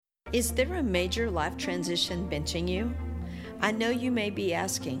Is there a major life transition benching you? I know you may be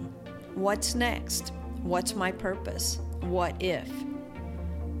asking, what's next? What's my purpose? What if?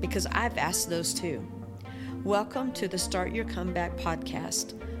 Because I've asked those too. Welcome to the Start Your Comeback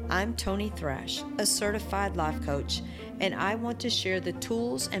podcast. I'm Tony Thrash, a certified life coach, and I want to share the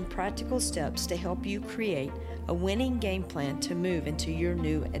tools and practical steps to help you create a winning game plan to move into your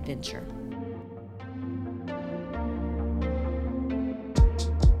new adventure.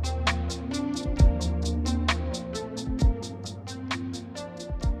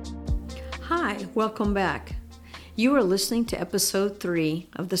 Hi, welcome back. You are listening to episode 3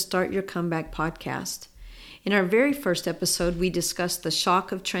 of the Start Your Comeback podcast. In our very first episode, we discussed the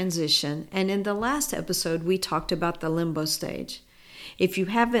shock of transition, and in the last episode, we talked about the limbo stage. If you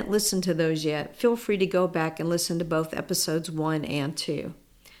haven't listened to those yet, feel free to go back and listen to both episodes 1 and 2.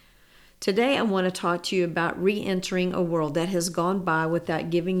 Today, I want to talk to you about re-entering a world that has gone by without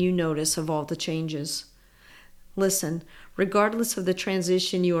giving you notice of all the changes. Listen, regardless of the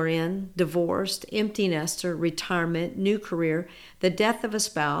transition you are in, divorced, empty nester, retirement, new career, the death of a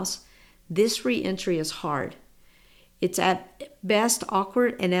spouse, this re-entry is hard. It's at best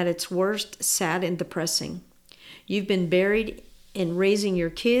awkward and at its worst sad and depressing. You've been buried in raising your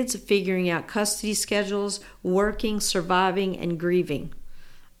kids, figuring out custody schedules, working, surviving, and grieving.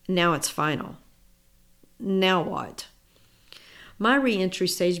 Now it's final. Now what? My re-entry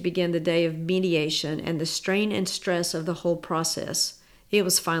stage began the day of mediation and the strain and stress of the whole process. It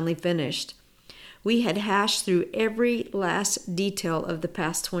was finally finished. We had hashed through every last detail of the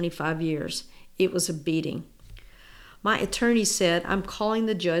past 25 years. It was a beating. My attorney said, "I'm calling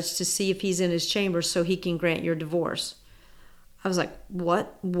the judge to see if he's in his chamber so he can grant your divorce." I was like,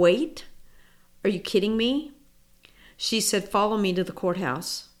 "What? Wait? Are you kidding me?" She said, "Follow me to the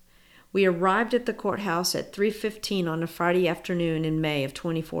courthouse." We arrived at the courthouse at 3:15 on a Friday afternoon in May of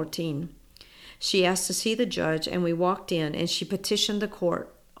 2014. She asked to see the judge, and we walked in, and she petitioned the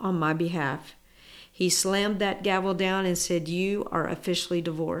court on my behalf. He slammed that gavel down and said, "You are officially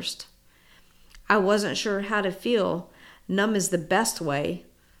divorced." I wasn't sure how to feel. Numb is the best way.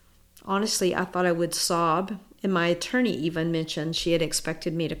 Honestly, I thought I would sob, and my attorney even mentioned she had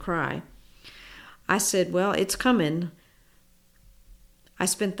expected me to cry. I said, "Well, it's coming." I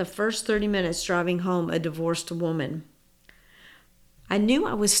spent the first 30 minutes driving home a divorced woman. I knew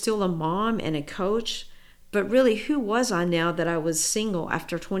I was still a mom and a coach, but really, who was I now that I was single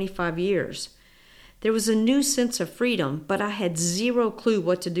after 25 years? There was a new sense of freedom, but I had zero clue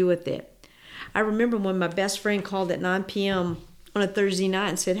what to do with it. I remember when my best friend called at 9 p.m. on a Thursday night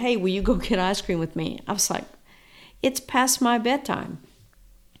and said, "Hey, will you go get ice cream with me?" I was like, "It's past my bedtime.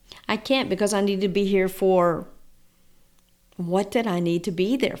 I can't because I need to be here for..." What did I need to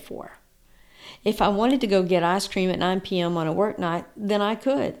be there for? If I wanted to go get ice cream at 9 p.m. on a work night, then I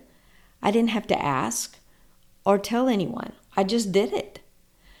could. I didn't have to ask or tell anyone. I just did it.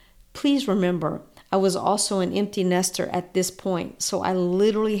 Please remember, I was also an empty nester at this point, so I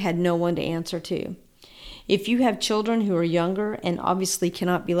literally had no one to answer to. If you have children who are younger and obviously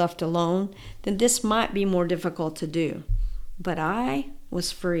cannot be left alone, then this might be more difficult to do. But I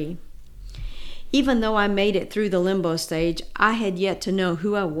was free. Even though I made it through the limbo stage, I had yet to know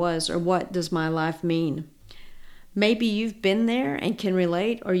who I was or what does my life mean. Maybe you've been there and can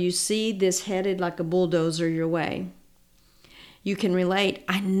relate, or you see this headed like a bulldozer your way. You can relate.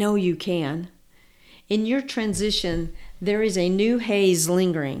 I know you can. In your transition, there is a new haze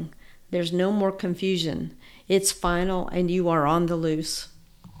lingering. There's no more confusion. It's final and you are on the loose.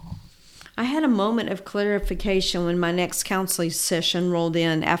 I had a moment of clarification when my next counseling session rolled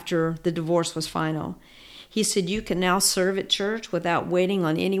in after the divorce was final. He said, "You can now serve at church without waiting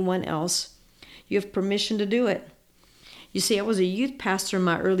on anyone else. You have permission to do it." You see, I was a youth pastor in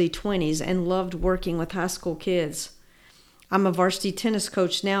my early 20s and loved working with high school kids. I'm a varsity tennis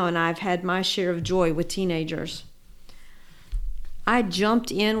coach now, and I've had my share of joy with teenagers. I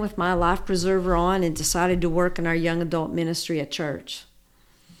jumped in with my life preserver on and decided to work in our young adult ministry at church.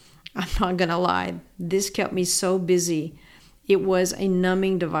 I'm not going to lie, this kept me so busy. It was a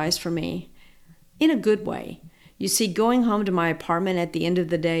numbing device for me, in a good way. You see, going home to my apartment at the end of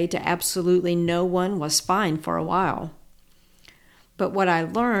the day to absolutely no one was fine for a while. But what I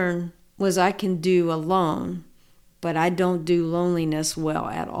learned was I can do alone, but I don't do loneliness well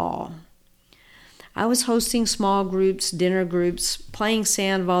at all. I was hosting small groups, dinner groups, playing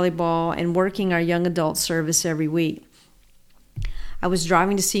sand volleyball, and working our young adult service every week. I was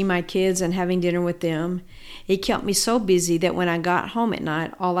driving to see my kids and having dinner with them. It kept me so busy that when I got home at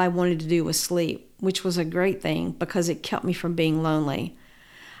night, all I wanted to do was sleep, which was a great thing because it kept me from being lonely.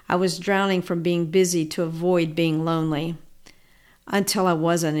 I was drowning from being busy to avoid being lonely. until I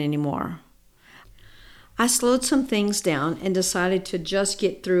wasn't anymore. I slowed some things down and decided to just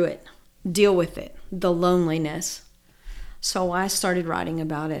get through it, deal with it, the loneliness. So I started writing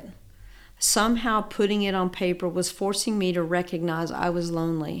about it. Somehow putting it on paper was forcing me to recognize I was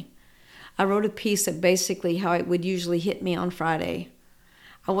lonely. I wrote a piece that basically how it would usually hit me on Friday.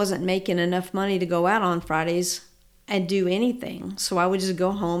 I wasn't making enough money to go out on Fridays and do anything, so I would just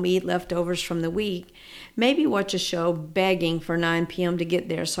go home, eat leftovers from the week, maybe watch a show, begging for 9 p.m. to get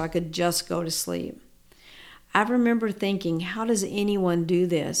there so I could just go to sleep. I remember thinking, how does anyone do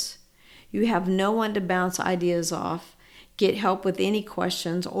this? You have no one to bounce ideas off, get help with any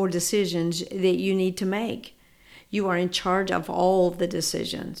questions or decisions that you need to make. You are in charge of all the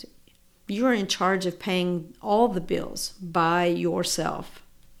decisions. You are in charge of paying all the bills by yourself.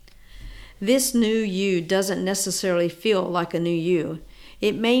 This new you doesn't necessarily feel like a new you.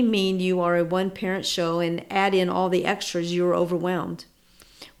 It may mean you are a one-parent show and add in all the extras, you're overwhelmed.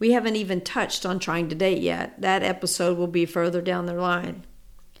 We haven't even touched on trying to date yet. That episode will be further down the line.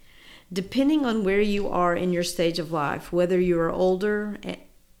 Depending on where you are in your stage of life, whether you are older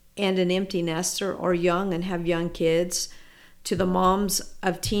and an empty nester or young and have young kids, to the moms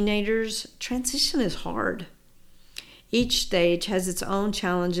of teenagers, transition is hard. Each stage has its own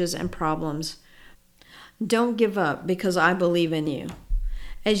challenges and problems. Don't give up because I believe in you.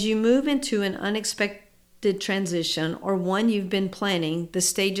 As you move into an unexpected transition or one you've been planning, the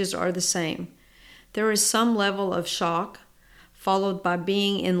stages are the same. There is some level of shock, followed by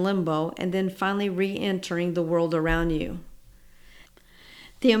being in limbo, and then finally re-entering the world around you.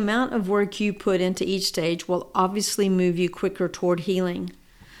 The amount of work you put into each stage will obviously move you quicker toward healing.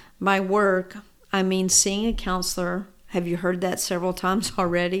 By work, I mean seeing a counselor. Have you heard that several times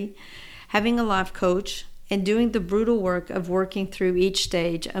already? Having a life coach, and doing the brutal work of working through each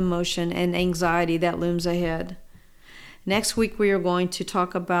stage, emotion, and anxiety that looms ahead. Next week, we are going to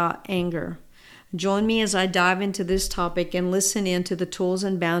talk about anger. Join me as I dive into this topic and listen in to the tools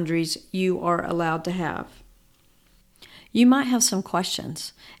and boundaries you are allowed to have. You might have some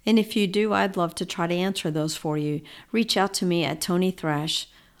questions, and if you do, I'd love to try to answer those for you. Reach out to me at Tony Thrash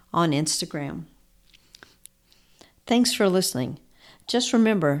on Instagram. Thanks for listening. Just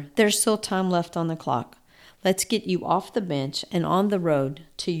remember, there's still time left on the clock. Let's get you off the bench and on the road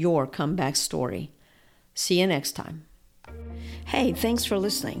to your comeback story. See you next time. Hey, thanks for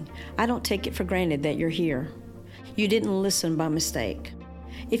listening. I don't take it for granted that you're here. You didn't listen by mistake.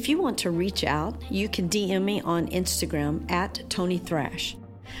 If you want to reach out, you can DM me on Instagram at Tony Thrash.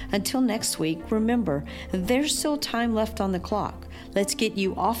 Until next week, remember, there's still time left on the clock. Let's get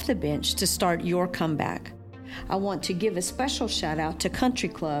you off the bench to start your comeback. I want to give a special shout out to Country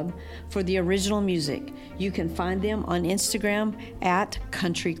Club for the original music. You can find them on Instagram at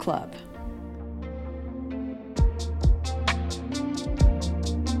Country Club.